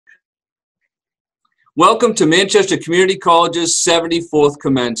Welcome to Manchester Community College's 74th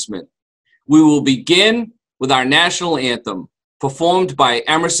commencement. We will begin with our national anthem, performed by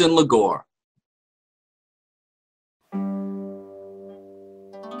Emerson Lagore.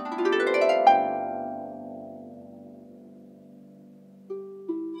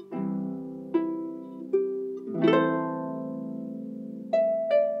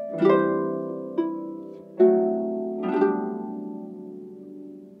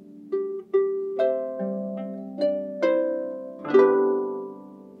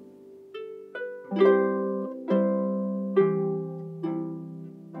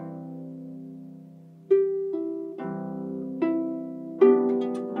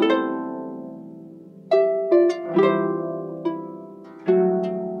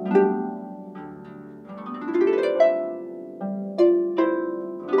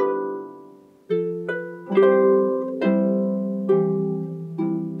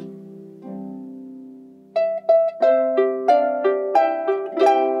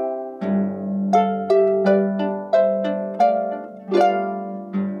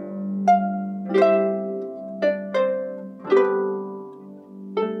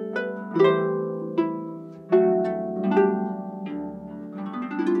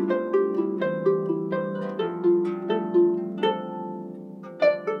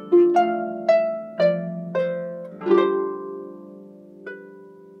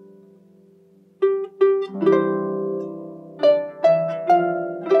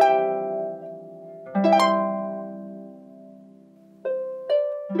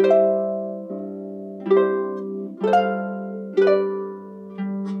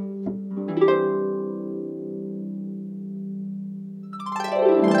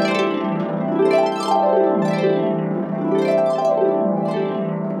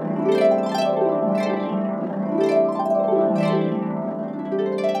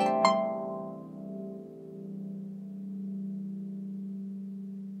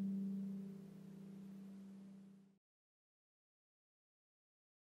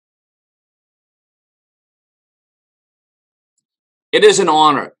 It is an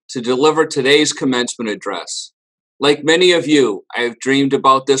honor to deliver today's commencement address. Like many of you, I have dreamed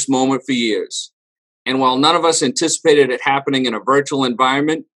about this moment for years. And while none of us anticipated it happening in a virtual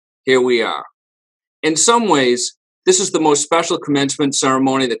environment, here we are. In some ways, this is the most special commencement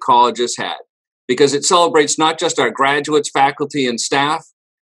ceremony the college has had, because it celebrates not just our graduates, faculty, and staff,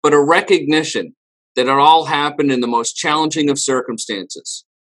 but a recognition that it all happened in the most challenging of circumstances,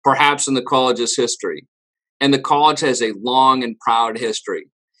 perhaps in the college's history. And the college has a long and proud history.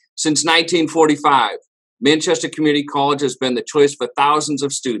 Since 1945, Manchester Community College has been the choice for thousands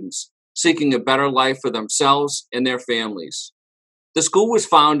of students seeking a better life for themselves and their families. The school was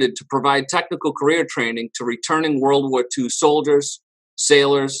founded to provide technical career training to returning World War II soldiers,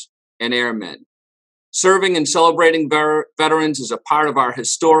 sailors, and airmen. Serving and celebrating veterans is a part of our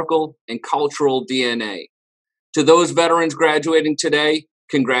historical and cultural DNA. To those veterans graduating today,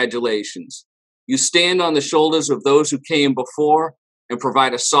 congratulations. You stand on the shoulders of those who came before and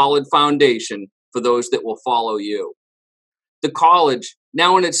provide a solid foundation for those that will follow you. The college,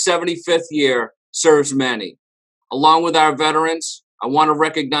 now in its 75th year, serves many. Along with our veterans, I want to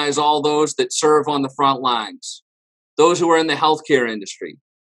recognize all those that serve on the front lines, those who are in the healthcare industry,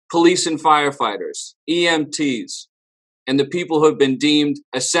 police and firefighters, EMTs, and the people who have been deemed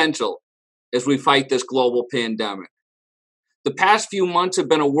essential as we fight this global pandemic. The past few months have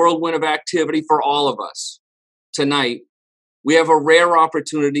been a whirlwind of activity for all of us. Tonight, we have a rare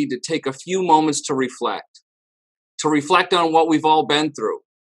opportunity to take a few moments to reflect on what we've all been through.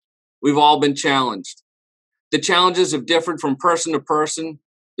 We've all been challenged. The challenges have differed from person to person,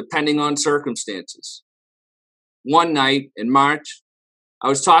 depending on circumstances. One night in March, I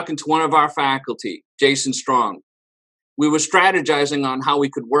was talking to one of our faculty, Jason Strong. We were strategizing on how we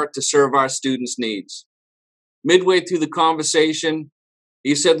could work to serve our students' needs. Midway through the conversation,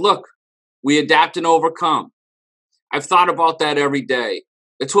 he said, "Look, we adapt and overcome." I've thought about that every day.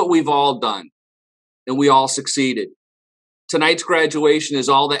 It's what we've all done, and we all succeeded. Tonight's graduation is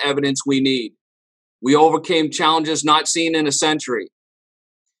all the evidence we need. We overcame challenges not seen in a century.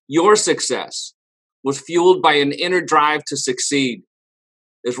 Your success was fueled by an inner drive to succeed.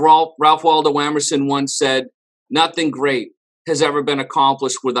 As Ralph Waldo Emerson once said, "Nothing great has ever been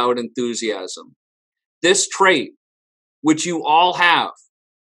accomplished without enthusiasm." This trait, which you all have,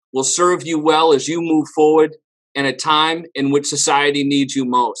 will serve you well as you move forward in a time in which society needs you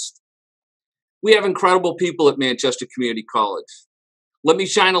most. We have incredible people at Manchester Community College. Let me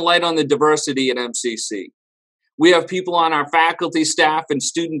shine a light on the diversity at MCC. We have people on our faculty, staff, and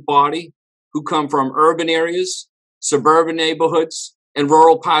student body who come from urban areas, suburban neighborhoods, and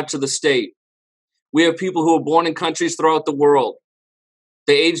rural parts of the state. We have people who are born in countries throughout the world.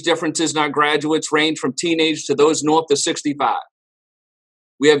 The age differences in our graduates range from teenage to those north of 65.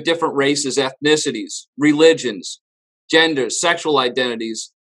 We have different races, ethnicities, religions, genders, sexual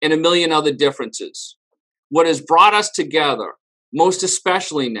identities, and a million other differences. What has brought us together, most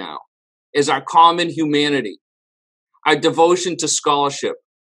especially now, is our common humanity, our devotion to scholarship,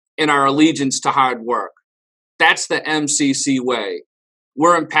 and our allegiance to hard work. That's the MCC way.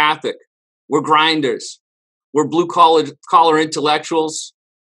 We're empathic. We're grinders. We're blue-collar intellectuals.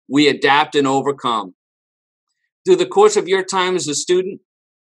 We adapt and overcome. Through the course of your time as a student,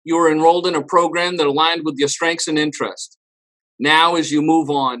 you were enrolled in a program that aligned with your strengths and interests. Now, as you move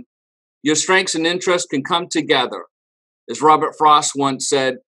on, your strengths and interests can come together. As Robert Frost once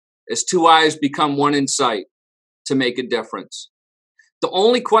said, as two eyes become one in sight to make a difference. The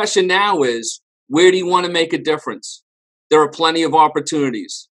only question now is, where do you want to make a difference? There are plenty of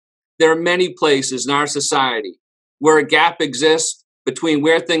opportunities. There are many places in our society where a gap exists between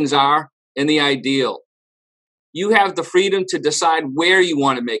where things are and the ideal. You have the freedom to decide where you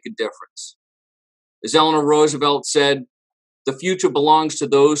want to make a difference. As Eleanor Roosevelt said, the future belongs to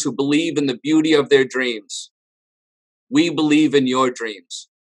those who believe in the beauty of their dreams. We believe in your dreams.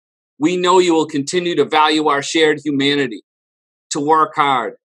 We know you will continue to value our shared humanity, to work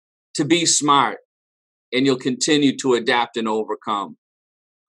hard, to be smart, and you'll continue to adapt and overcome.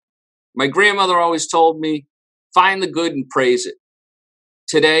 My grandmother always told me, find the good and praise it.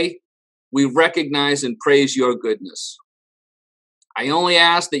 Today, we recognize and praise your goodness. I only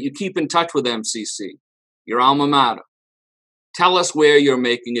ask that you keep in touch with MCC, your alma mater. Tell us where you're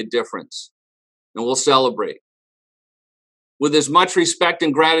making a difference, and we'll celebrate. With as much respect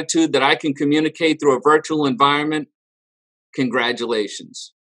and gratitude that I can communicate through a virtual environment,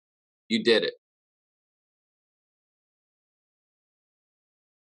 congratulations. You did it.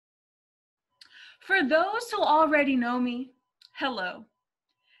 For those who already know me, hello.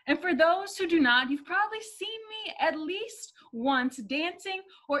 And for those who do not, you've probably seen me at least once dancing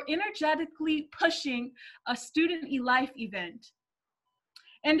or energetically pushing a student e-life event.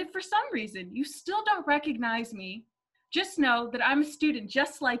 And if for some reason you still don't recognize me, just know that I'm a student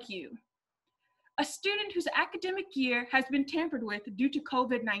just like you. A student whose academic year has been tampered with due to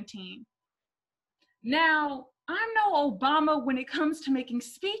COVID-19. Now, I'm no Obama when it comes to making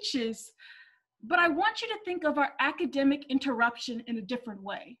speeches, but I want you to think of our academic interruption in a different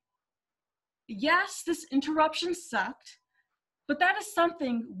way. Yes, this interruption sucked, but that is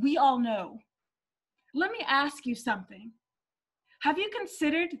something we all know. Let me ask you something. Have you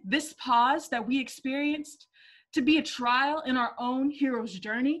considered this pause that we experienced to be a trial in our own hero's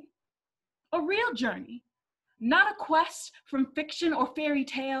journey? A real journey, not a quest from fiction or fairy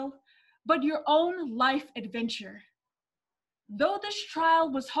tale, but your own life adventure. Though this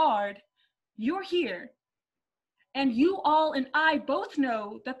trial was hard, you're here. And you all and I both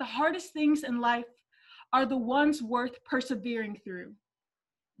know that the hardest things in life are the ones worth persevering through.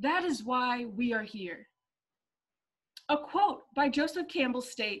 That is why we are here. A quote by Joseph Campbell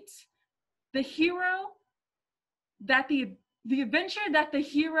states, the adventure that the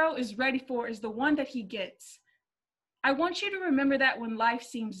hero is ready for is the one that he gets. I want you to remember that when life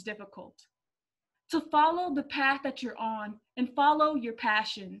seems difficult. To follow the path that you're on and follow your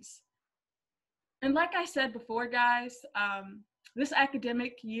passions. And like I said before, guys, this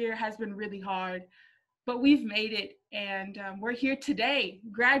academic year has been really hard, but we've made it, and we're here today,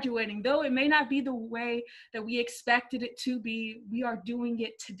 graduating. Though it may not be the way that we expected it to be, we are doing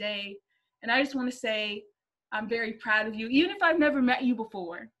it today. And I just want to say, I'm very proud of you. Even if I've never met you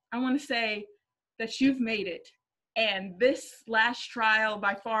before, I want to say that you've made it. And this last trial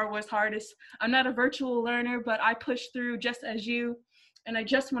by far was hardest. I'm not a virtual learner, but I pushed through just as you. And I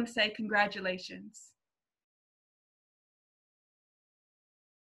just want to say congratulations.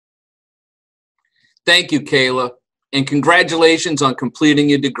 Thank you, Kayla, and congratulations on completing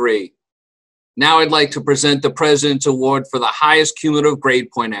your degree. Now I'd like to present the President's Award for the highest cumulative grade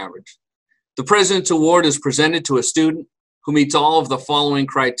point average. The President's Award is presented to a student who meets all of the following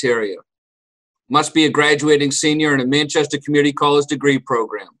criteria. Must be a graduating senior in a Manchester Community College degree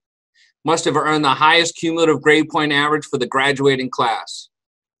program. Must have earned the highest cumulative grade point average for the graduating class.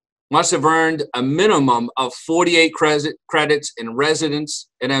 Must have earned a minimum of 48 credits in residence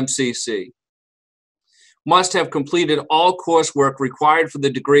at MCC. Must have completed all coursework required for the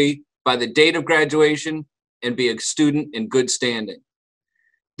degree by the date of graduation and be a student in good standing.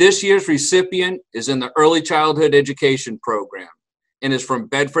 This year's recipient is in the Early Childhood Education Program and is from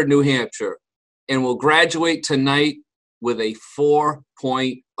Bedford, New Hampshire, and will graduate tonight with a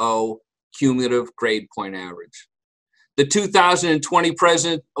 4.0 cumulative grade point average. The 2020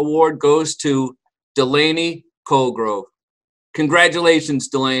 President Award goes to Delaney Colgrove. Congratulations,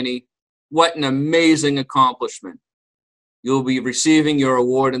 Delaney. What an amazing accomplishment. You'll be receiving your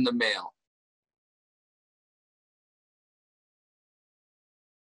award in the mail.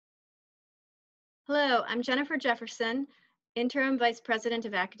 Hello, I'm Jennifer Jefferson, Interim Vice President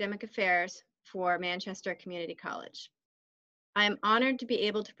of Academic Affairs for Manchester Community College. I am honored to be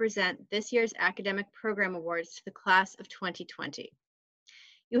able to present this year's Academic Program Awards to the class of 2020.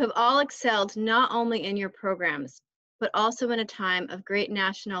 You have all excelled not only in your programs, but also in a time of great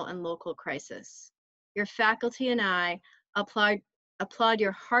national and local crisis. Your faculty and I applaud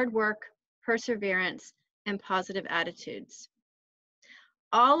your hard work, perseverance, and positive attitudes.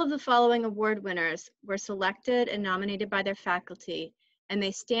 All of the following award winners were selected and nominated by their faculty, and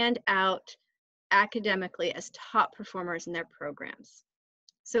they stand out academically as top performers in their programs.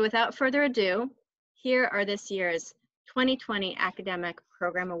 So without further ado, here are this year's 2020 Academic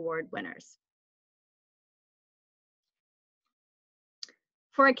Program Award winners.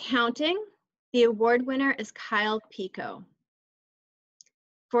 For accounting, the award winner is Kyle Pico.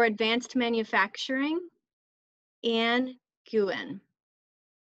 For advanced manufacturing, Anne Guin.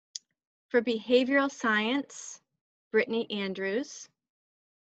 For behavioral science, Brittany Andrews.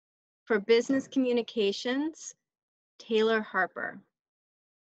 For business communications, Taylor Harper.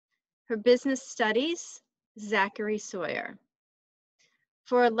 For business studies, Zachary Sawyer.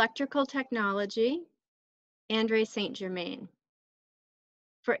 For electrical technology, Andre St. Germain.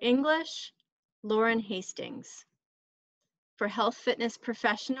 For English, Lauren Hastings. For health fitness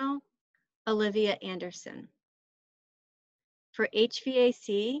professional, Olivia Anderson. For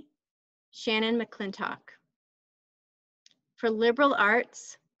HVAC, Shannon McClintock. For liberal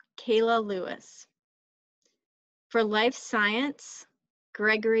arts, Kayla Lewis. For life science,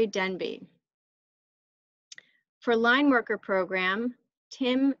 Gregory Denby. For line worker program,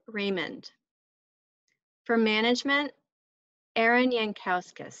 Tim Raymond. For management, Aaron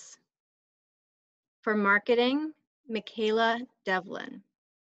Yankowskis. For marketing, Michaela Devlin.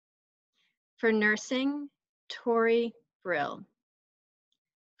 For nursing, Tori Brill.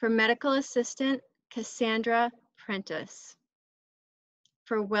 For medical assistant, Cassandra Prentice.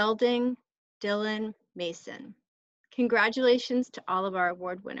 For welding, Dylan Mason. Congratulations to all of our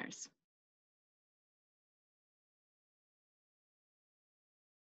award winners.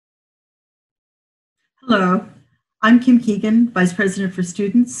 Hello, I'm Kim Keegan, Vice President for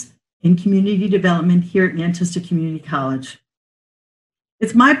Students and Community Development here at Manchester Community College.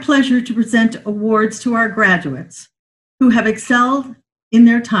 It's my pleasure to present awards to our graduates who have excelled in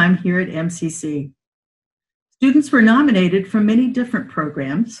their time here at MCC. Students were nominated from many different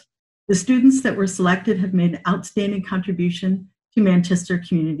programs. The students that were selected have made an outstanding contribution to Manchester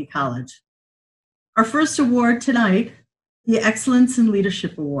Community College. Our first award tonight, the Excellence in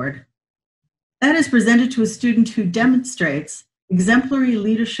Leadership Award. That is presented to a student who demonstrates exemplary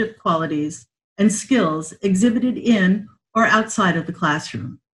leadership qualities and skills exhibited in or outside of the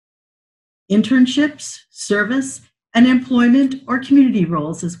classroom. Internships, service, and employment or community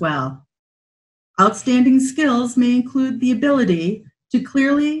roles as well. Outstanding skills may include the ability to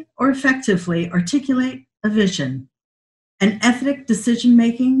clearly or effectively articulate a vision, and ethic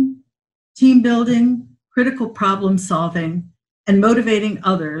decision-making, team building, critical problem solving, and motivating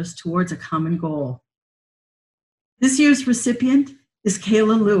others towards a common goal. This year's recipient is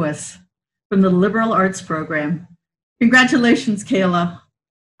Kayla Lewis from the Liberal Arts Program. Congratulations, Kayla,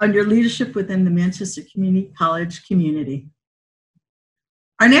 on your leadership within the Manchester Community College community.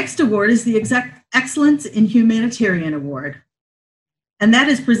 Our next award is the Excellence in Humanitarian Award, and that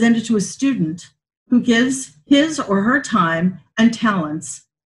is presented to a student who gives his or her time and talents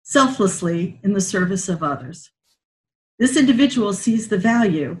selflessly in the service of others. This individual sees the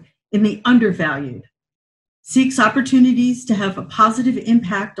value in the undervalued, seeks opportunities to have a positive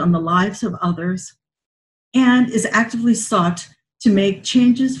impact on the lives of others, and is actively sought to make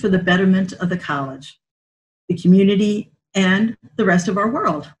changes for the betterment of the college, the community, and the rest of our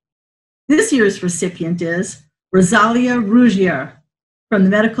world. This year's recipient is Rosalia Ruggier from the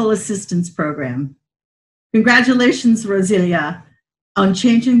Medical Assistance Program. Congratulations, Rosalia, on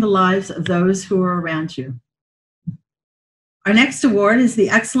changing the lives of those who are around you. Our next award is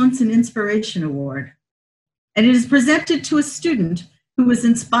the Excellence in Inspiration Award, and it is presented to a student who has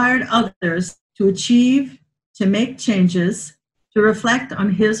inspired others to achieve, to make changes, to reflect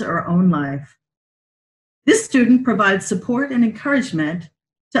on his or her own life. This student provides support and encouragement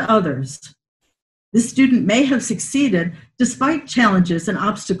to others. This student may have succeeded despite challenges and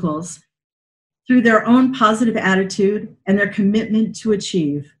obstacles through their own positive attitude and their commitment to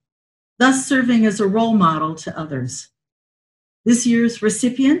achieve, thus serving as a role model to others. This year's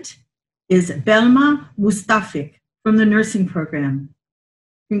recipient is Belma Mustafik from the nursing program.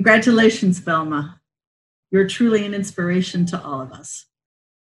 Congratulations, Belma. You're truly an inspiration to all of us.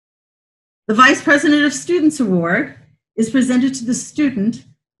 The Vice President of Students Award is presented to the student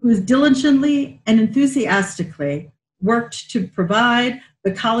who has diligently and enthusiastically worked to provide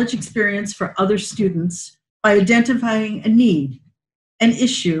the college experience for other students by identifying a need, an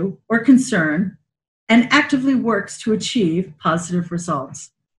issue, or concern, and actively works to achieve positive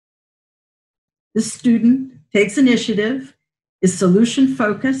results. The student takes initiative, is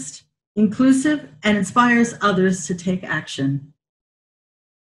solution-focused, inclusive, and inspires others to take action.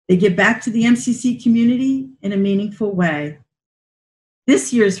 They give back to the MCC community in a meaningful way.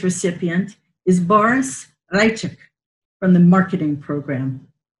 This year's recipient is Boris Rajcik from the marketing program.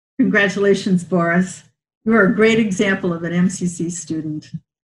 Congratulations, Boris. You are a great example of an MCC student.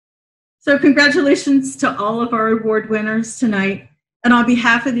 So congratulations to all of our award winners tonight. And on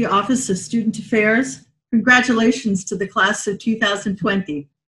behalf of the Office of Student Affairs, congratulations to the class of 2020.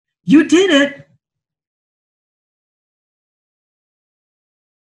 You did it.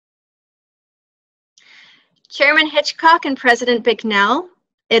 Chairman Hitchcock and President Bicknell,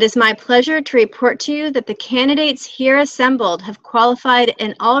 it is my pleasure to report to you that the candidates here assembled have qualified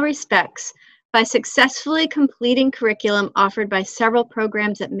in all respects by successfully completing curriculum offered by several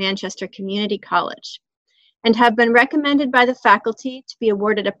programs at Manchester Community College, and have been recommended by the faculty to be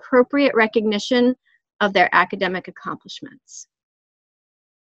awarded appropriate recognition of their academic accomplishments.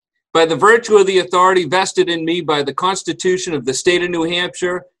 By the virtue of the authority vested in me by the Constitution of the State of New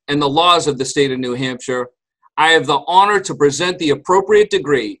Hampshire and the laws of the State of New Hampshire, I have the honor to present the appropriate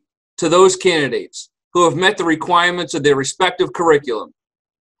degree to those candidates who have met the requirements of their respective curriculum,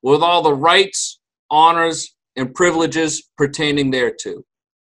 with all the rights, honors, and privileges pertaining thereto.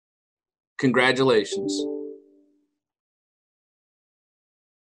 Congratulations.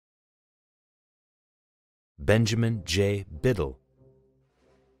 Benjamin J. Biddle,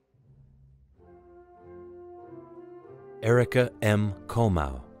 Erica M.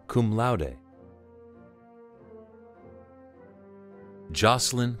 Komau, cum laude.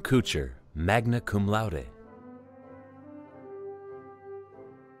 Jocelyn Kucher, magna cum laude.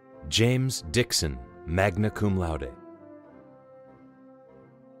 James Dixon, magna cum laude.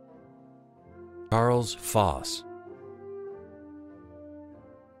 Charles Foss.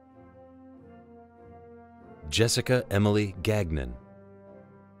 Jessica Emily Gagnon.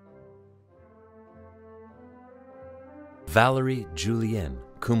 Valerie Julien,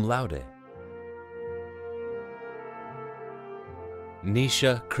 cum laude.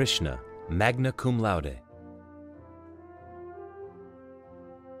 Nisha Krishna, magna cum laude.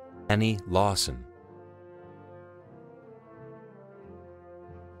 Annie Lawson.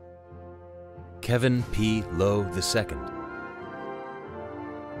 Kevin P. Lowe II.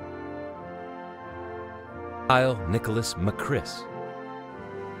 Kyle Nicholas McCris.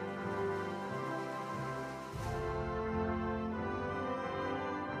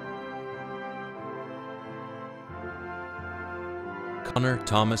 Connor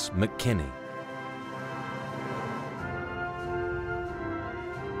Thomas McKinney.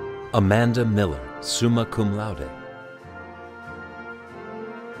 Amanda Miller, summa cum laude.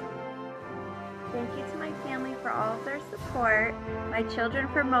 Thank you to my family for all of their support, my children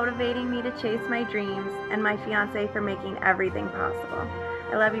for motivating me to chase my dreams, and my fiance for making everything possible.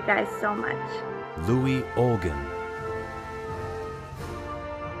 I love you guys so much. Louis Olgan.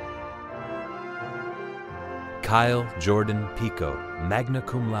 Kyle Jordan Pico, magna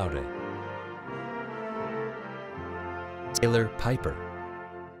cum laude. Taylor Piper.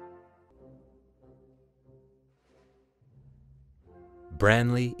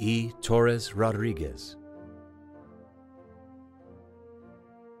 Branley E. Torres Rodriguez.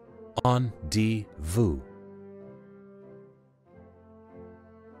 On D. Vu.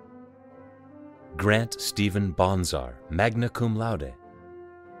 Grant Stephen Bonzar, magna cum laude.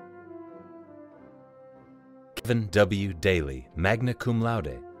 Kevin W. Daly, magna cum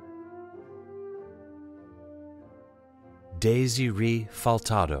laude. Daisy Ree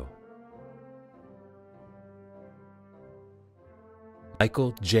Faltado.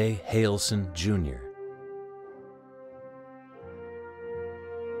 Michael J. Haleson, Jr.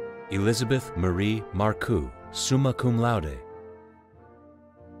 Elizabeth Marie Marcoux, summa cum laude.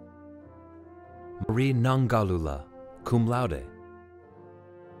 Marie Nangalula, cum laude.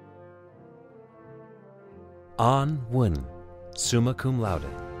 An Wun, summa cum laude.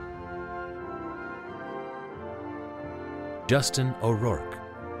 Justin O'Rourke.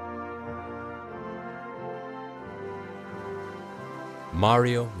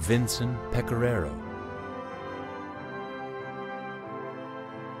 Mario Vincent Pecoraro.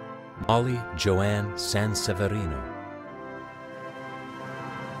 Molly Joanne Sanseverino,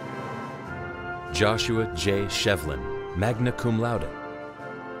 Joshua J. Shevlin, magna cum laude,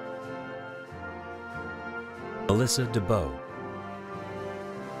 Melissa DeBow,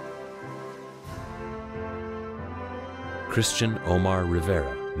 Christian Omar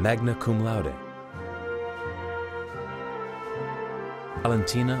Rivera, magna cum laude,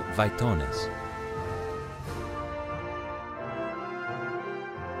 Valentina Vaitones,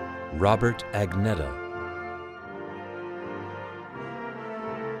 Robert Agnetta,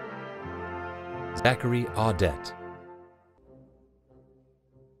 Zachary Audette,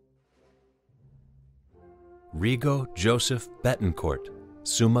 Rigo Joseph Betancourt,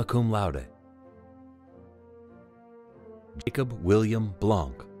 summa cum laude, Jacob William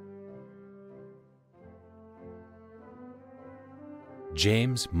Blanc,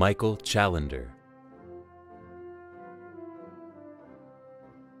 James Michael Challender,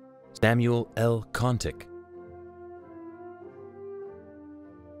 Samuel L. Contick,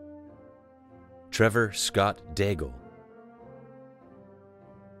 Trevor Scott Daigle,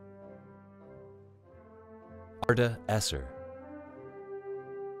 Arda Esser,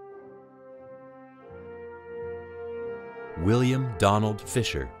 William Donald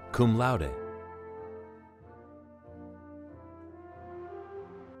Fisher, cum laude,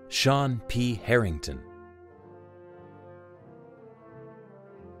 Sean P. Harrington,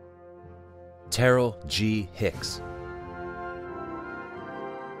 Terrell G. Hicks,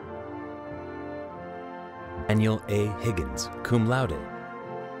 Daniel A. Higgins, cum laude,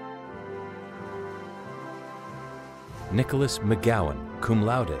 Nicholas McGowan, cum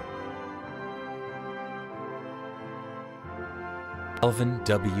laude, Alvin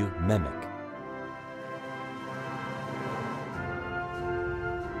W. Memick,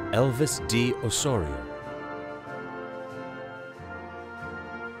 Elvis D. Osorio,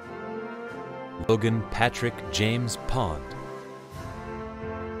 Logan Patrick James Pond,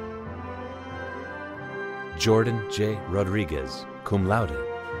 Jordan J. Rodriguez, cum laude,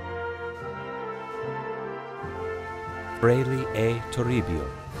 Fraley A. Toribio,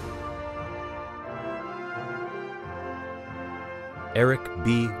 Eric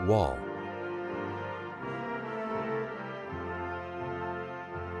B. Wall,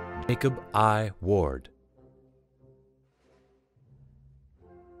 Jacob I. Ward,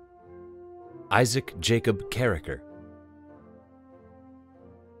 Isaac Jacob Carricker,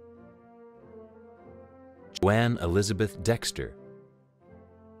 Joanne Elizabeth Dexter,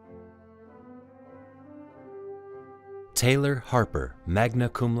 Taylor Harper, magna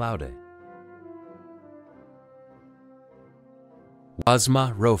cum laude,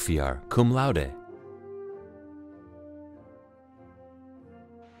 Wazma Rofiar, cum laude,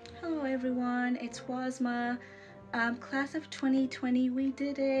 Hello everyone, it's Wazma. Class of 2020, we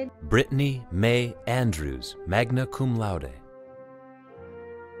did it. Brittany May Andrews, magna cum laude,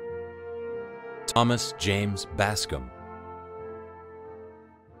 Thomas James Bascom,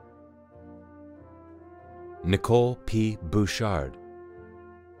 Nicole P. Bouchard,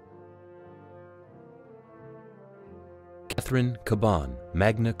 Catherine Caban,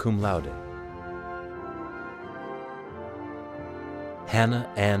 magna cum laude, Hannah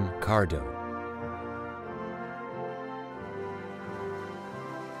Ann Cardo,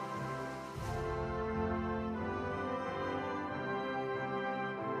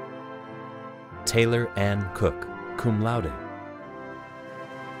 Taylor Ann Cook, cum laude,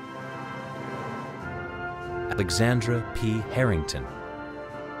 Alexandra P. Harrington,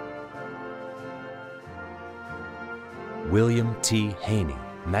 William T. Haney,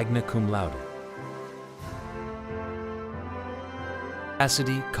 magna cum laude,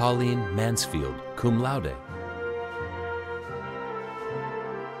 Cassidy Colleen Mansfield, cum laude,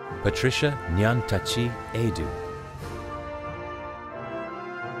 Patricia Nyantachi Edu,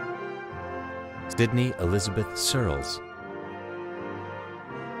 Sydney Elizabeth Searles,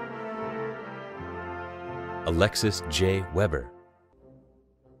 Alexis J. Weber,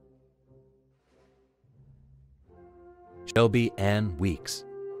 Shelby Ann Weeks,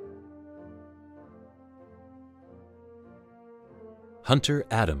 Hunter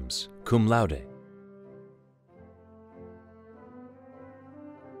Adams, cum laude,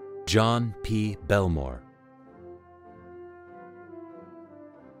 John P. Belmore,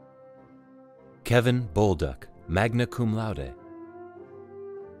 Kevin Bolduck, magna cum laude,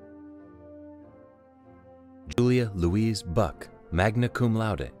 Julia Louise Buck, magna cum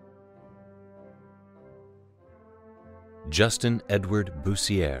laude, Justin Edward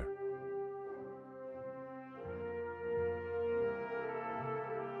Boussier,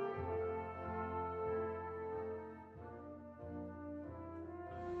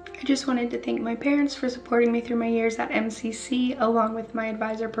 I just wanted to thank my parents for supporting me through my years at MCC, along with my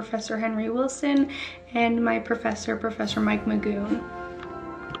advisor, Professor Henry Wilson, and my professor, Professor Mike Magoon.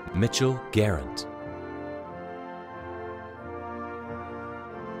 Mitchell Garrett,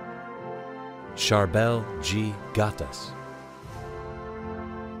 Charbel G. Gattas,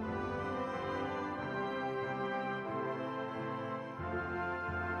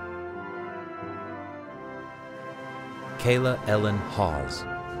 Kayla Ellen Hawes,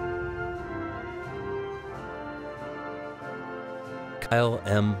 Kyle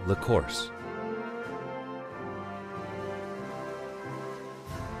M. LaCourse,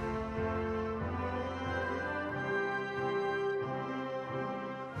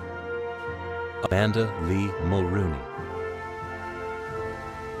 Amanda Lee Mulrooney,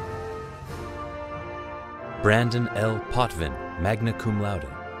 Brandon L. Potvin, magna cum laude,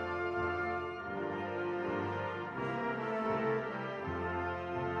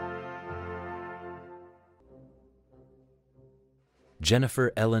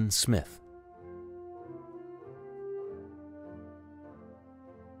 Jennifer Ellen Smith,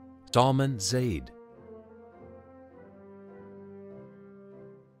 Salman Zaid,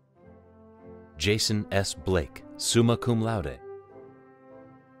 Jason S. Blake, summa cum laude,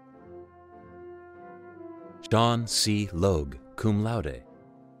 Sean C. Logue, cum laude,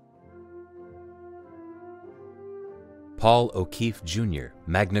 Paul O'Keefe Jr.,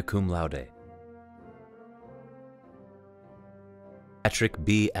 magna cum laude, Patrick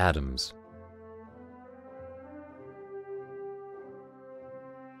B. Adams,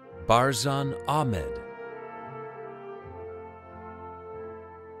 Barzan Ahmed,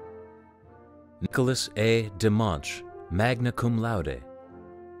 Nicholas A. DeMonch, magna cum laude,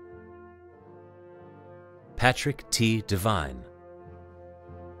 Patrick T. Devine,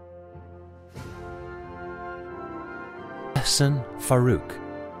 Ehsan Farouk,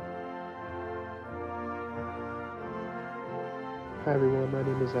 Hi everyone, my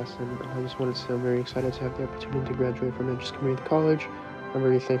name is Essen. I just wanted to say I'm very excited to have the opportunity to graduate from Manchester Community College. I'm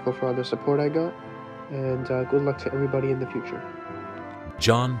very thankful for all the support I got, and good luck to everybody in the future.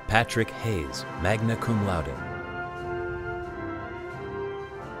 John Patrick Hayes, magna cum laude,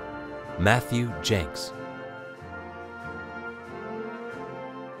 Matthew Jenks,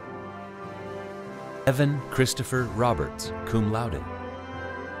 Evan Christopher Roberts, cum laude,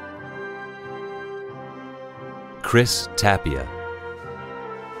 Chris Tapia,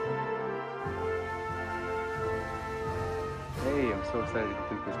 Hey, I'm so excited to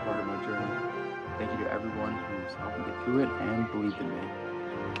complete this part of my journey. Thank you to everyone who's helped me get through it and believed in me.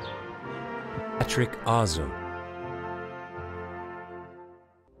 Patrick Ozo,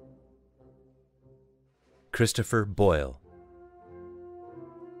 Christopher Boyle,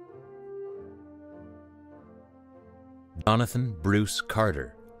 Jonathan Bruce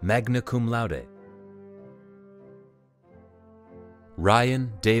Carter, magna cum laude,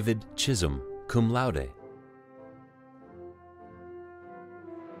 Ryan David Chisholm, cum laude,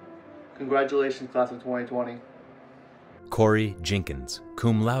 Congratulations, class of 2020. Corey Jenkins,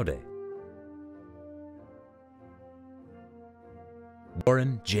 cum laude,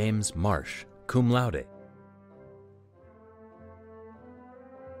 Warren James Marsh, cum laude,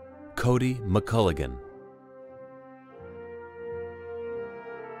 Cody McCulligan,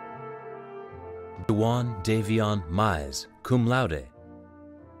 Dewan Davion Mize, cum laude,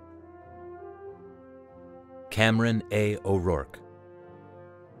 Cameron A. O'Rourke,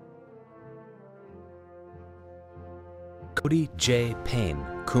 Cody J. Payne,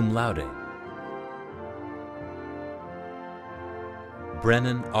 cum laude,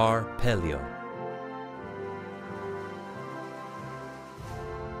 Brennan R. Pelio,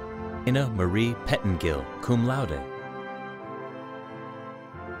 Anna Marie Pettengill, cum laude,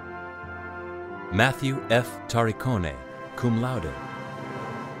 Matthew F. Taricone, cum laude,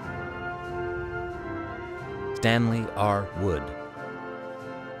 Stanley R. Wood,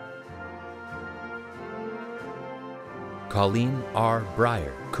 Colleen R.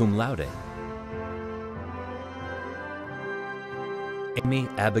 Breyer, cum laude, Amy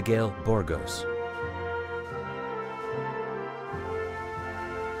Abigail Borgos,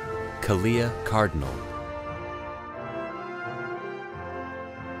 Kalia Cardinal,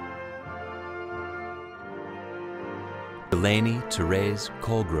 Delaney Therese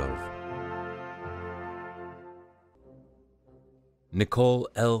Colgrove, Nicole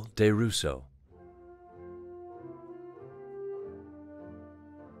L. DeRusso,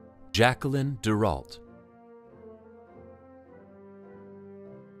 Jacqueline Durault,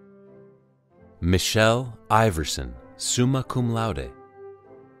 Michelle Iverson, summa cum laude.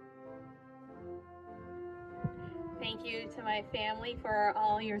 Thank you to my family family for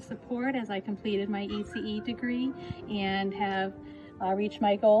all your support as I completed my ECE degree and have reached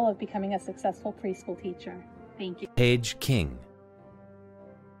my goal of becoming a successful preschool teacher. Thank you. Paige King.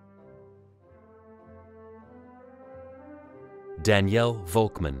 Danielle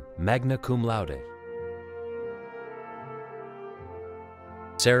Volkman, magna cum laude.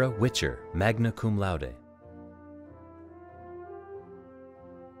 Sarah Witcher, magna cum laude.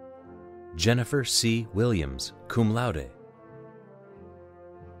 Jennifer C. Williams, cum laude.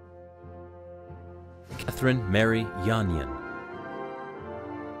 Catherine Mary Yanyan.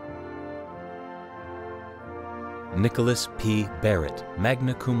 Nicholas P. Barrett,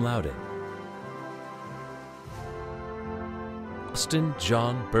 magna cum laude. Austin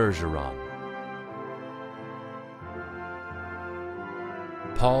John Bergeron.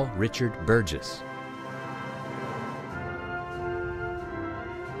 Paul Richard Burgess.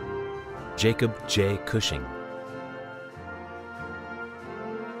 Jacob J. Cushing.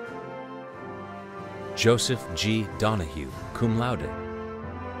 Joseph G. Donahue, cum laude.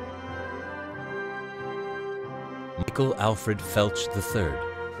 Michael Alfred Felch III.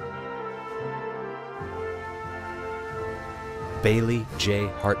 Bailey J.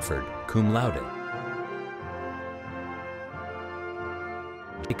 Hartford, cum laude.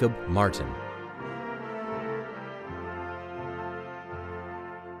 Jacob Martin.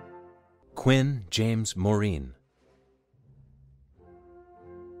 Quinn James Maureen.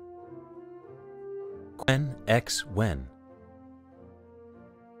 Quen X. Wen.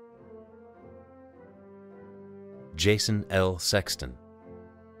 Jason L. Sexton.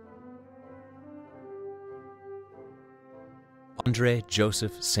 Andre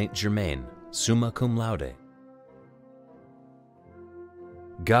Joseph St. Germain, summa cum laude.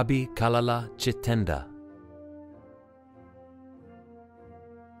 Gabi Kalala Chitenda.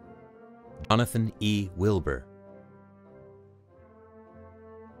 Jonathan E. Wilbur.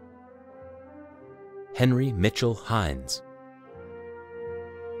 Henry Mitchell Hines.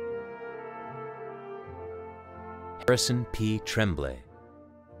 Harrison P. Tremblay.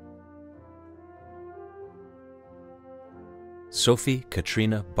 Sophie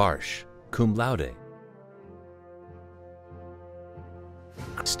Katrina Barsh, cum laude.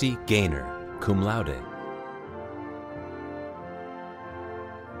 Christy Gaynor, cum laude.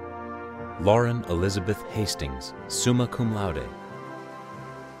 Lauren Elizabeth Hastings, summa cum laude.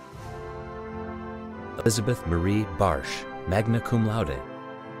 Elizabeth Marie Barsh, magna cum laude.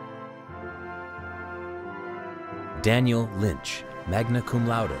 Daniel Lynch, magna cum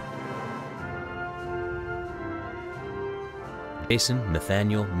laude. Jason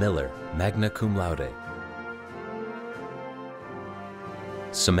Nathaniel Miller, magna cum laude.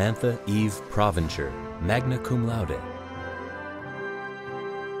 Samantha Eve Provencher, magna cum laude.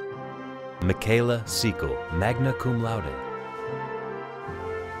 Michaela Segal, magna cum laude.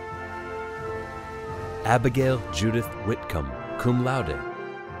 Abigail Judith Whitcomb, cum laude.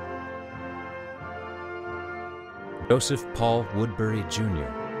 Joseph Paul Woodbury Jr.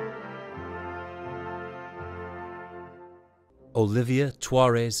 Olivia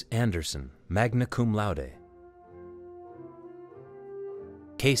Tuarez Anderson, magna cum laude.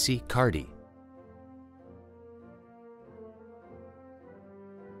 Casey Cardy.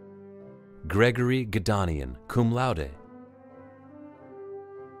 Gregory Gadonian, cum laude.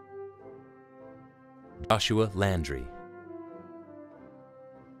 Joshua Landry.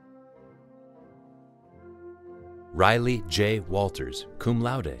 Riley J. Walters, cum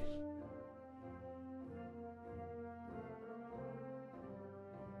laude.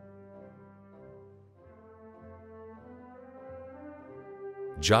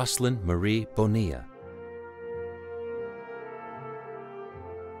 Jocelyn Marie Bonilla.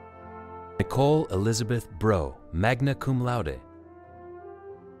 Nicole Elizabeth Bro, magna cum laude.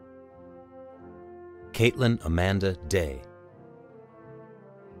 Caitlin Amanda Day.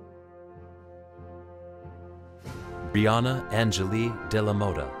 Brianna Angeli De La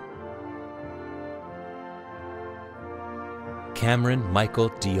Mota. Cameron Michael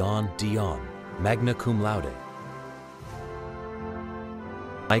Dion, magna cum laude.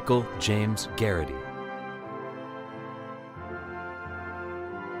 Michael James Garrity.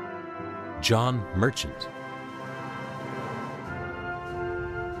 John Merchant.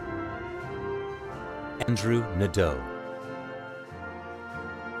 Andrew Nadeau.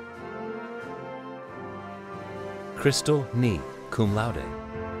 Crystal Nee, cum laude.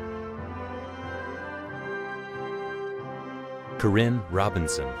 Corinne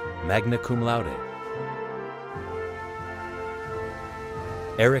Robinson, magna cum laude.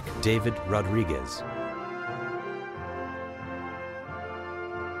 Eric David Rodriguez.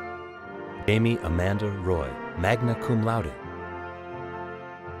 Amy Amanda Roy, magna cum laude.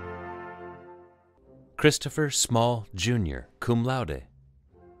 Christopher Small, Jr., cum laude.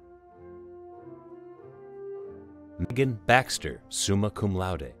 Megan Baxter, summa cum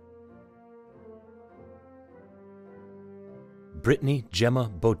laude. Brittany Gemma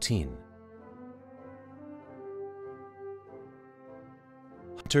Botin.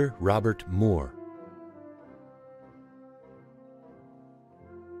 Hunter Robert Moore.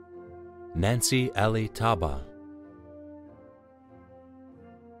 Nancy Ali Taba.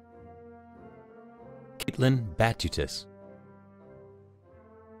 Caitlin Batutis.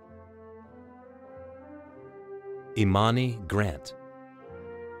 Imani Grant.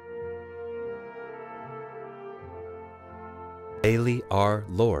 Bailey R.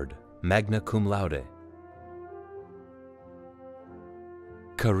 Lord, magna cum laude.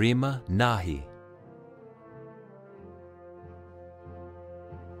 Karima Nahi.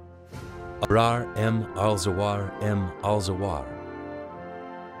 Abrar M. Alzawar M. Alzawar.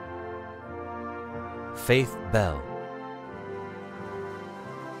 Faith Bell.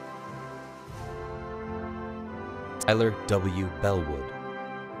 Tyler W. Bellwood.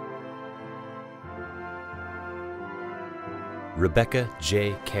 Rebecca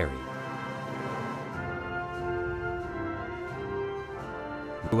J. Carey.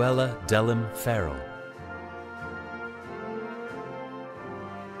 Ruella Dellum Farrell.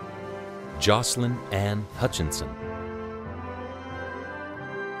 Jocelyn Ann Hutchinson.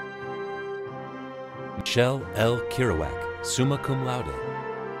 Michelle L. Kirawak, summa cum laude.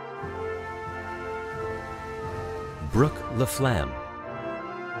 Brooke LaFlamme.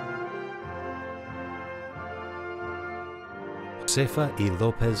 Josefa E.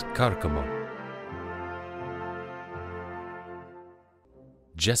 Lopez Carcamo.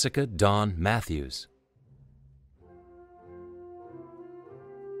 Jessica Dawn Matthews.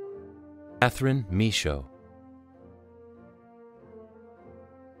 Catherine Michaud.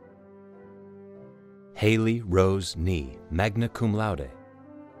 Haley Rose Nee, magna cum laude.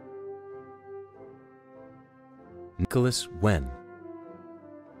 Nicholas Wen.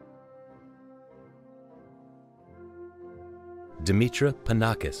 Dimitra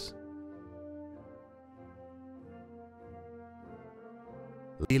Panakis.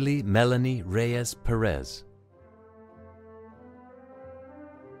 Lily Melanie Reyes Perez.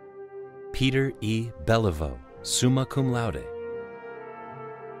 Peter E. Beliveau, summa cum laude.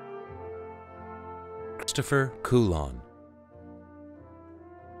 Christopher Coulon.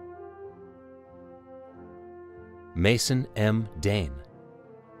 Mason M. Dane.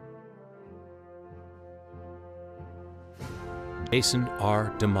 Jason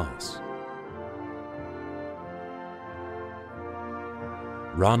R. DeMoss.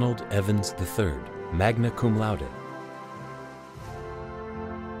 Ronald Evans III, magna cum laude.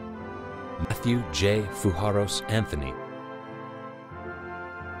 Matthew J. Fujaros Anthony.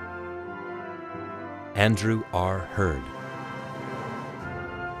 Andrew R. Hurd.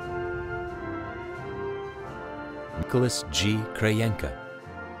 Nicholas G. Krayenka.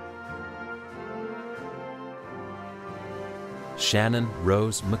 Shannon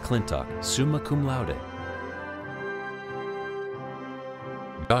Rose McClintock, summa cum laude.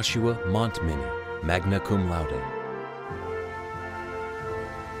 Joshua Montminy, magna cum laude.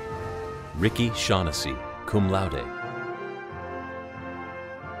 Ricky Shaughnessy, cum laude.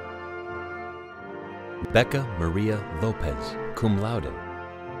 Rebecca Maria Lopez, cum laude.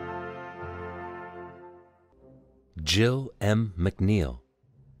 Jill M. McNeil.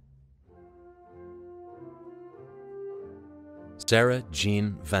 Sarah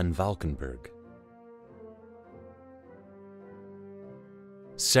Jean Van Valkenburg.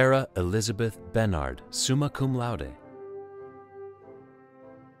 Sarah Elizabeth Bernard, summa cum laude.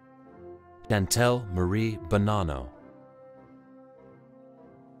 Chantel Marie Bonanno.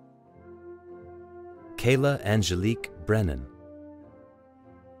 Kayla Angelique Brennan.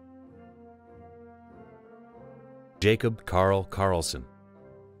 Jacob Carl Carlson.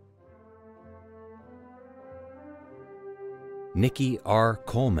 Nikki R.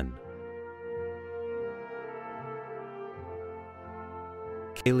 Coleman.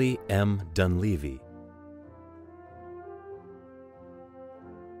 Kaylee M. Dunleavy.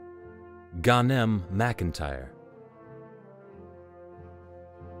 Ganem McIntyre.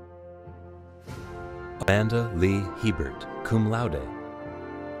 Amanda Lee Hebert, cum laude.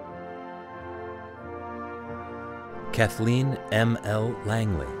 Kathleen M. L.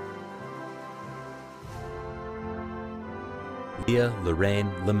 Langley. Leah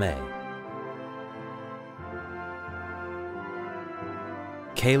Lorraine LeMay.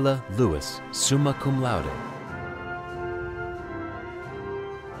 Kayla Lewis, summa cum laude.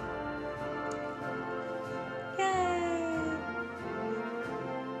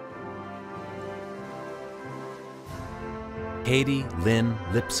 Katie Lynn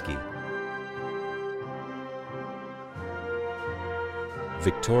Lipsky,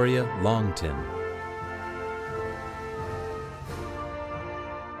 Victoria Longton,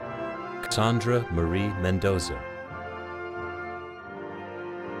 Cassandra Marie Mendoza,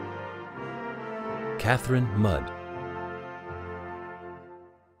 Catherine Mudd,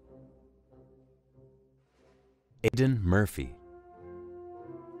 Aiden Murphy,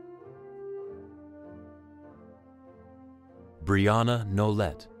 Brianna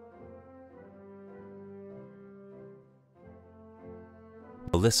Nolette,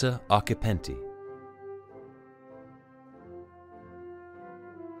 Melissa Occupenti,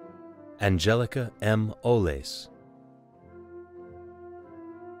 Angelica M. Oles,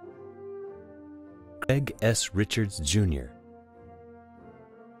 Craig S. Richards, Jr.,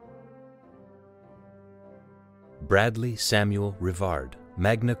 Bradley Samuel Rivard,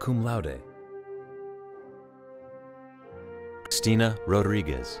 magna cum laude, Christina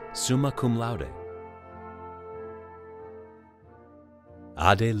Rodriguez, summa cum laude,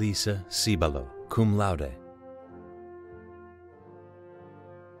 Adelisa Cibalo, cum laude,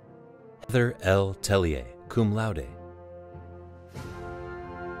 Heather L. Tellier, cum laude,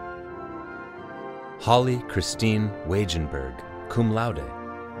 Holly Christine Wagenberg, cum laude.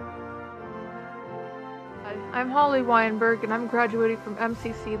 I'm Holly Weinberg, and I'm graduating from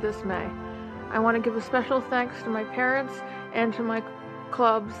MCC this May. I want to give a special thanks to my parents and to my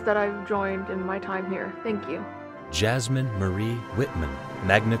clubs that I've joined in my time here. Thank you. Jasmine Marie Whitman,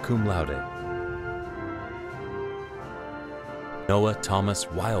 magna cum laude. Noah Thomas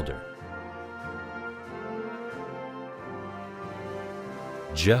Wilder,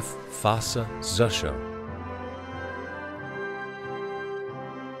 Jeff Fossa Zusho,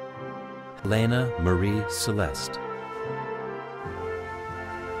 Helena Marie Celeste,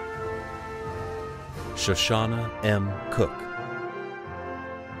 Shoshana M. Cook,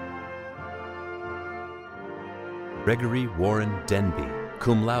 Gregory Warren Denby,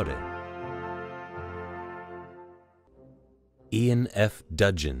 cum laude, Ian F.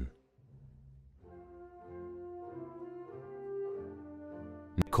 Dudgeon,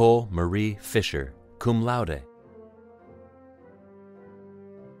 Nicole Marie Fisher, cum laude.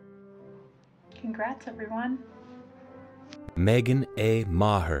 Congrats, everyone. Megan A.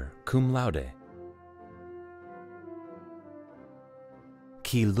 Maher, cum laude.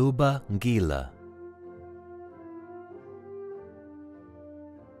 Kiluba Ngila,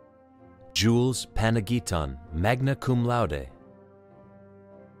 Jules Panagiton, magna cum laude.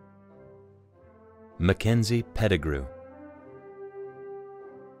 Mackenzie Pettigrew,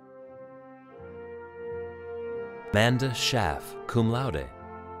 Amanda Schaff, cum laude.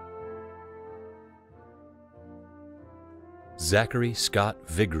 Zachary Scott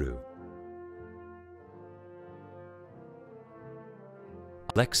Vigru,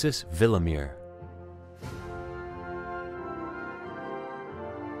 Alexis Villamere,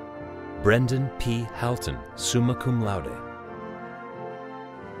 Brendan P. Halton, summa cum laude.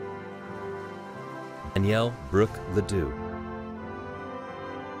 Danielle Brooke Ledoux,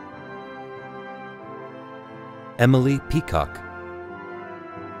 Emily Peacock,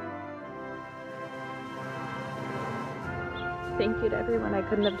 Thank you to everyone I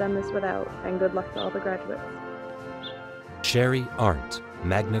couldn't have done this without, and good luck to all the graduates. Sherry Arndt,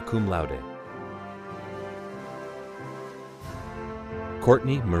 magna cum laude.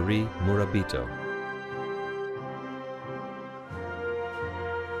 Courtney Marie Murabito,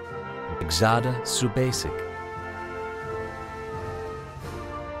 Exada Subasic,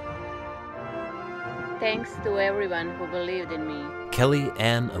 Thanks to everyone who believed in me. Kelly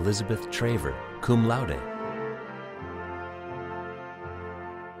Ann Elizabeth Traver, cum laude.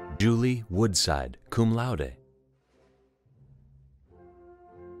 Julie Woodside, cum laude.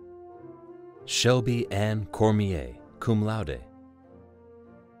 Shelby Ann Cormier, cum laude.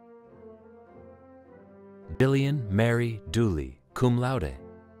 Jillian Mary Dooley, cum laude.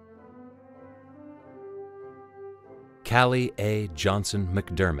 Callie A. Johnson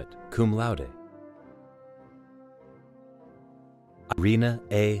McDermott, cum laude. Irina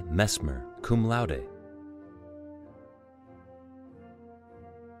A. Messmer, cum laude.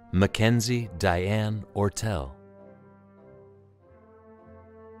 Mackenzie Diane Ortel,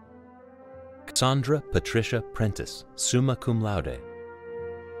 Cassandra Patricia Prentice, summa cum laude.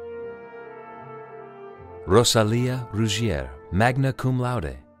 Rosalia Rougier, magna cum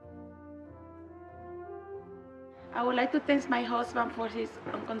laude. I would like to thank my husband for his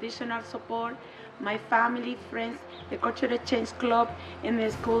unconditional support, my family, friends, the Cultural Change Club, and the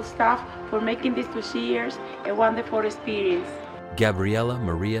school staff for making these 2 years a wonderful experience. Gabriela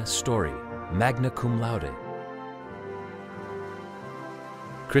Maria Story, magna cum laude.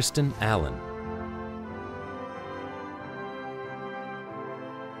 Kristen Allen.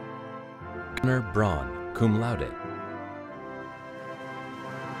 Gunnar Braun, cum laude.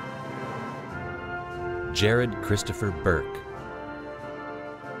 Jared Christopher Burke.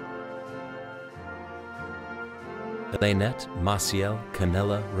 Elenette Maciel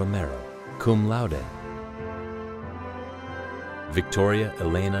Canella Romero, cum laude. Victoria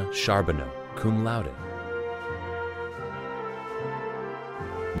Elena Charbonneau, cum laude.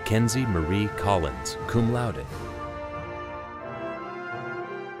 Mackenzie Marie Collins, cum laude.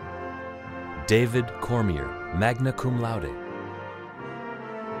 David Cormier, magna cum laude.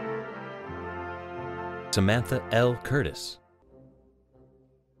 Samantha L. Curtis.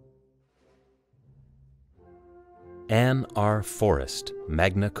 Anne R. Forrest,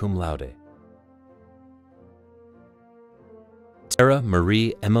 magna cum laude. Sarah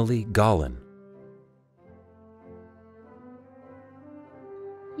Marie Emily Gollin.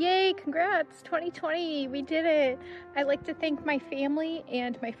 Yay, congrats, 2020, we did it. I'd like to thank my family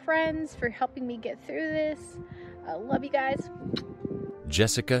and my friends for helping me get through this. I love you guys.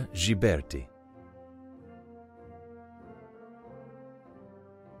 Jessica Giberti.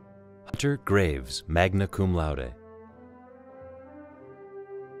 Hunter Graves, magna cum laude.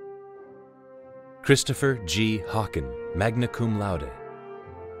 Christopher G. Hawken, magna cum laude.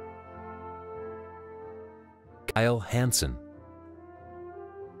 Kyle Hansen.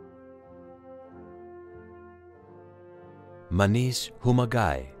 Manish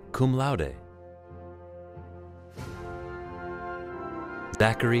Humagai, cum laude.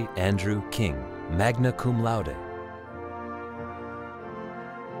 Zachary Andrew King, magna cum laude.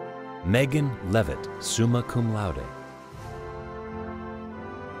 Megan Levitt, summa cum laude.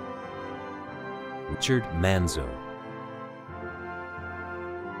 Richard Manzo.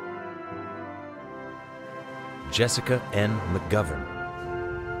 Jessica N. McGovern.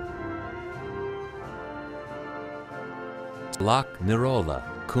 Locke Nirola,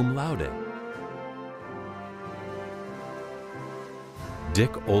 cum laude.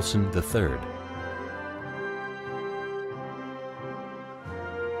 Dick Olson III.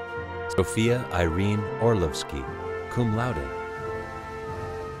 Sophia Irene Orlovsky, cum laude.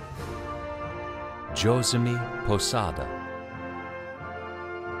 Josemi Posada.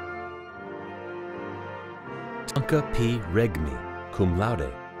 Tonka P. Regmi, cum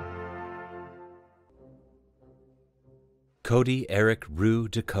laude. Cody Eric Rue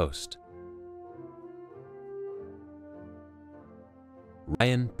DeCoste.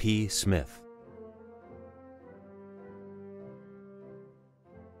 Ryan P. Smith.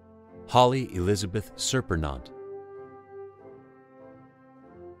 Holly Elizabeth Serpernant.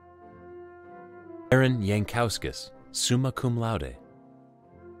 Aaron Yankauskis, summa cum laude.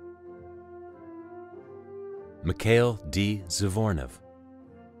 Mikhail D. Zvornov.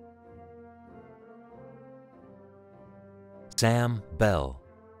 Sam Bell.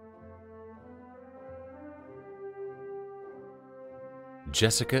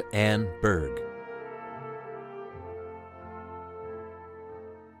 Jessica Ann Berg.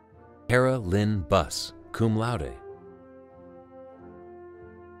 Kara Lynn Buss, cum laude.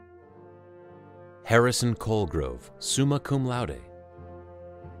 Harrison Colgrove, summa cum laude.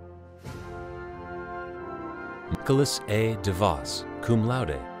 Nicholas A. DeVos, cum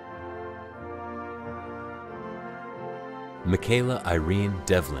laude. Michaela Irene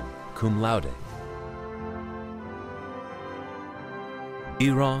Devlin, cum laude.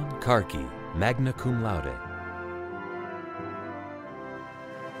 Iran Karki, magna cum laude.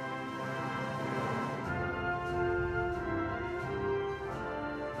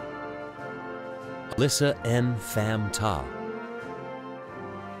 Alyssa N. Pham Ta.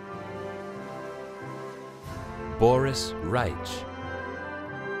 Boris Reich.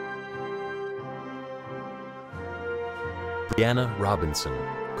 Brianna Robinson,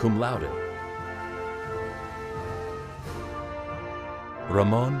 cum laude.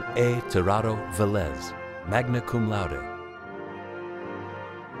 Ramon A. Tirado Velez, magna cum laude.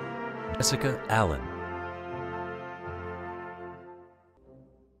 Jessica Allen.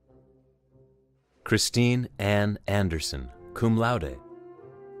 Christine Ann Anderson, cum laude.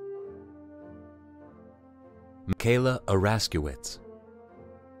 Michaela Araskewitz.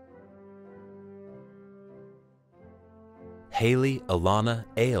 Haley Alana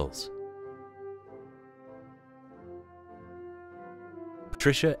Ailes.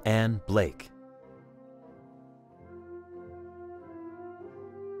 Patricia Ann Blake.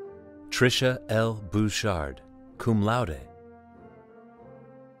 Trisha L. Bouchard, cum laude.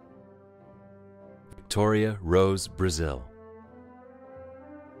 Victoria Rose Brazil.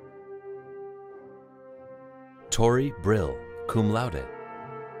 Tori Brill, cum laude.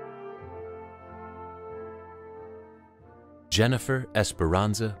 Jennifer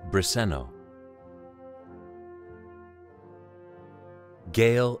Esperanza Briseno,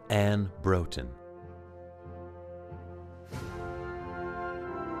 Gail Ann Broughton,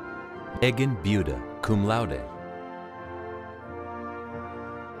 Megan Buda, cum laude,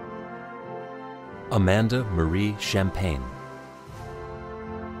 Amanda Marie Champagne,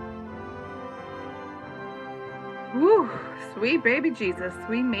 Woo, sweet baby Jesus,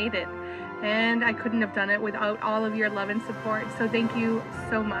 we made it. And I couldn't have done it without all of your love and support, so thank you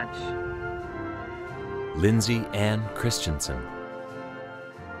so much. Lindsay Ann Christensen,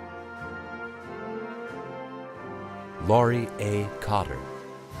 Laurie A. Cotter,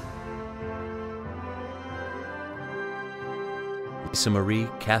 Lisa Marie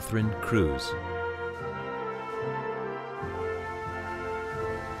Catherine Cruz,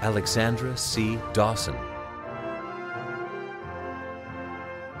 Alexandra C. Dawson,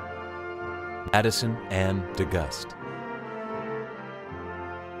 Addison Ann DeGust,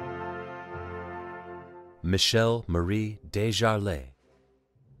 Michelle Marie Desjarlais,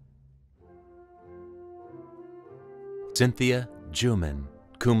 Cynthia Juman,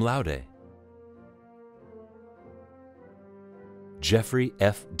 cum laude, Jeffrey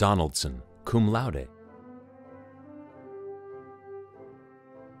F. Donaldson, cum laude,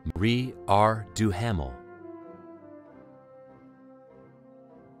 Marie R. Duhamel,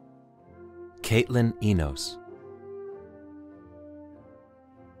 Caitlin Enos,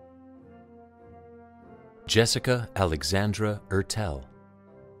 Jessica Alexandra Ertel,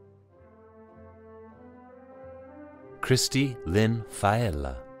 Christy Lynn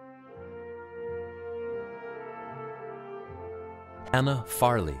Faella, Hannah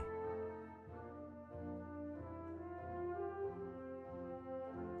Farley,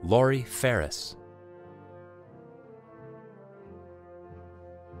 Lori Ferris,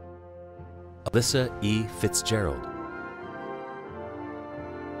 Alyssa E. Fitzgerald,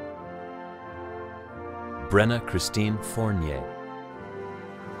 Brenna Christine Fournier,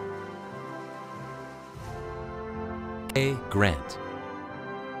 Kay Grant,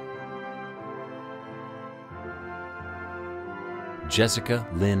 Jessica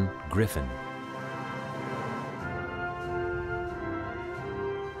Lynn Griffin,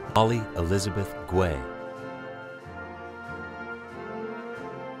 Molly Elizabeth Guay,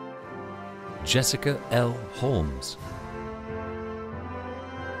 Jessica L. Holmes,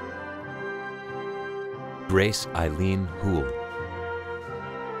 Grace Eileen Houle,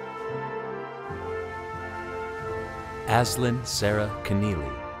 Aslyn Sarah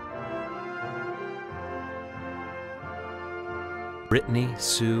Keneally, Brittany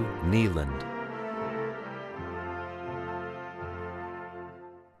Sue Neeland,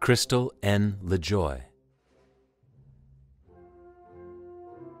 Crystal N. LaJoy,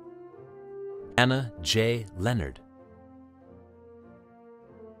 Anna J. Leonard,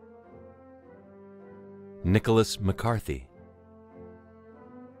 Nicholas McCarthy,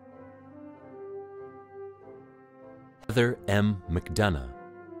 Heather M. McDonough,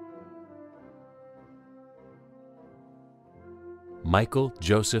 Michael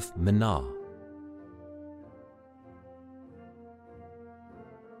Joseph Minaw,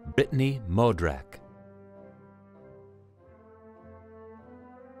 Brittany Modrak,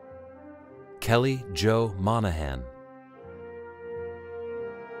 Kelly Jo Monahan,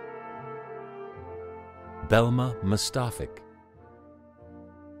 Belma Mustafik,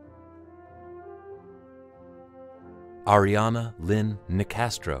 Ariana Lynn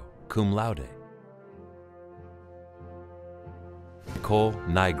Nicastro, cum laude, Nicole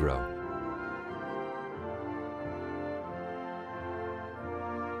Nigro,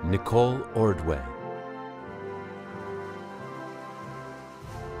 Nicole Ordway,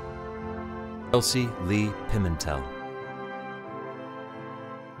 Elsie Lee Pimentel,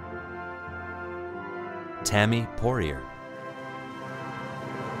 Tammy Poirier,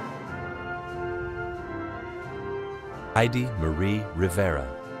 Heidi Marie Rivera,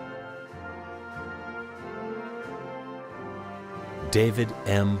 David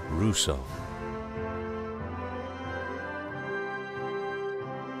M. Russo,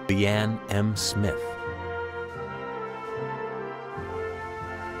 Leanne M. Smith,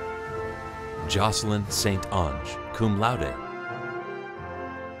 Jocelyn St. Ange, cum laude,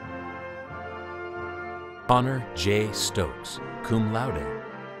 Connor J. Stokes, cum laude,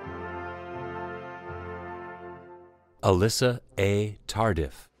 Alyssa A.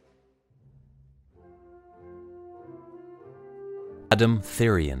 Tardif, Adam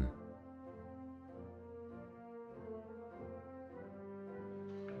Therian,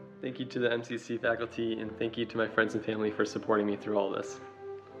 Thank you to the MCC faculty, and thank you to my friends and family for supporting me through all this.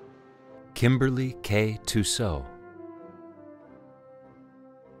 Kimberly K. Tussaud,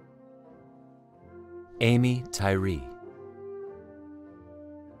 Amy Tyree.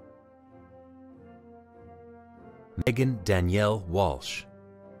 Megan Danielle Walsh.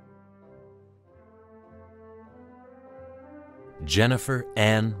 Jennifer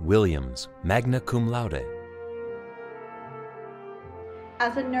Ann Williams, magna cum laude.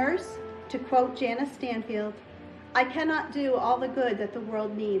 As a nurse, to quote Janice Stanfield, I cannot do all the good that the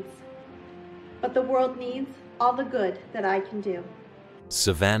world needs, but the world needs all the good that I can do.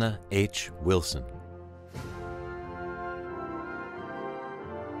 Savannah H. Wilson.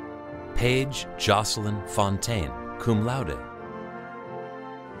 Paige Jocelyn Fontaine, cum laude.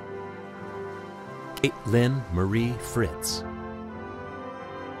 Caitlin Marie Fritz.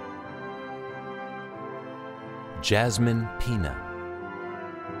 Jasmine Pina.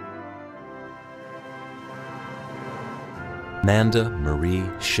 Amanda Marie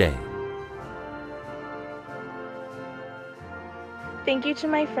Shea. Thank you to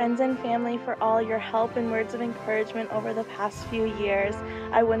my friends and family for all your help and words of encouragement over the past few years.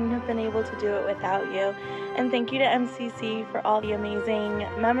 I wouldn't have been able to do it without you. And thank you to MCC for all the amazing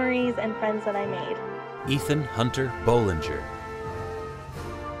memories and friends that I made. Ethan Hunter Bollinger.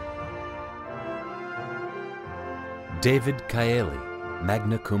 David Kaeli,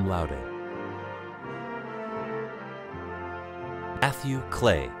 magna cum laude. Matthew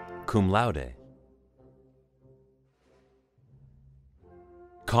Clay, cum laude.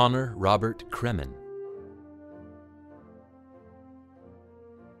 Connor Robert Kremen.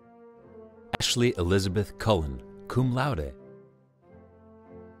 Ashley Elizabeth Cullen, cum laude.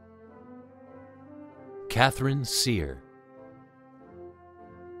 Catherine Sear.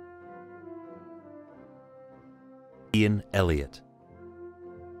 Ian Elliott.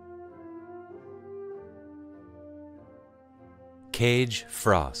 Cage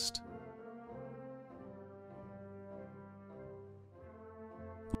Frost.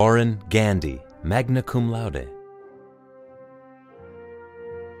 Lauren Gandy, magna cum laude.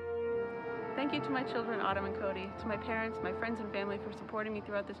 Thank you to my children, Autumn and Cody, to my parents, my friends and family for supporting me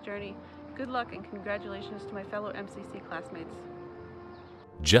throughout this journey. Good luck and congratulations to my fellow MCC classmates.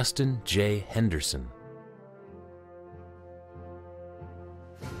 Justin J. Henderson.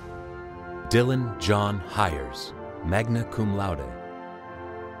 Dylan John Hires, magna cum laude.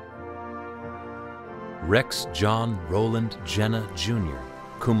 Rex John Roland Jenna Jr.,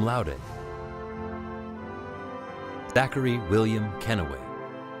 cum laude. Zachary William Kenaway.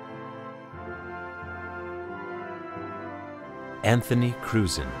 Anthony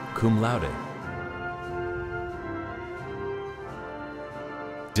Cruzen, cum laude.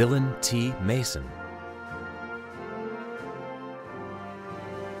 Dylan T. Mason.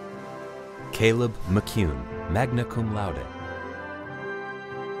 Caleb McCune, magna cum laude.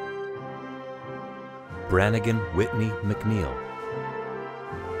 Brannigan Whitney McNeil.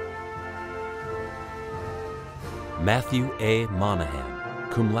 Matthew A. Monahan,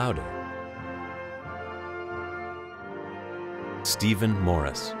 cum laude. Stephen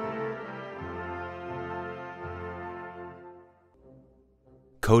Morris.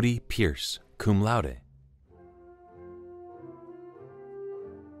 Cody Pierce, cum laude.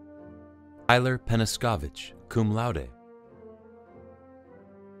 Tyler Penaskovich, cum laude.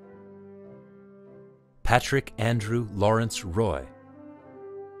 Patrick Andrew Lawrence Roy.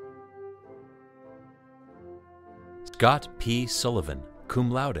 Scott P. Sullivan, cum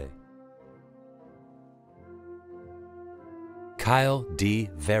laude. Kyle D.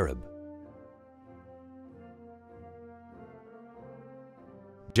 Vereb.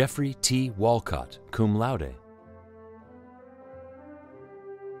 Jeffrey T. Walcott, cum laude.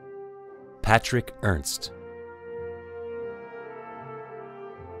 Patrick Ernst.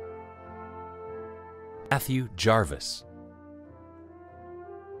 Matthew Jarvis.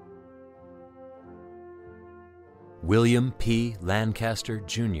 William P. Lancaster,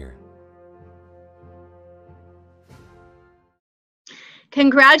 Jr.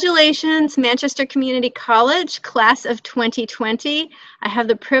 Congratulations, Manchester Community College, class of 2020. I have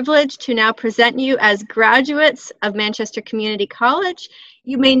the privilege to now present you as graduates of Manchester Community College.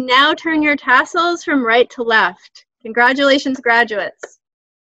 You may now turn your tassels from right to left. Congratulations, graduates.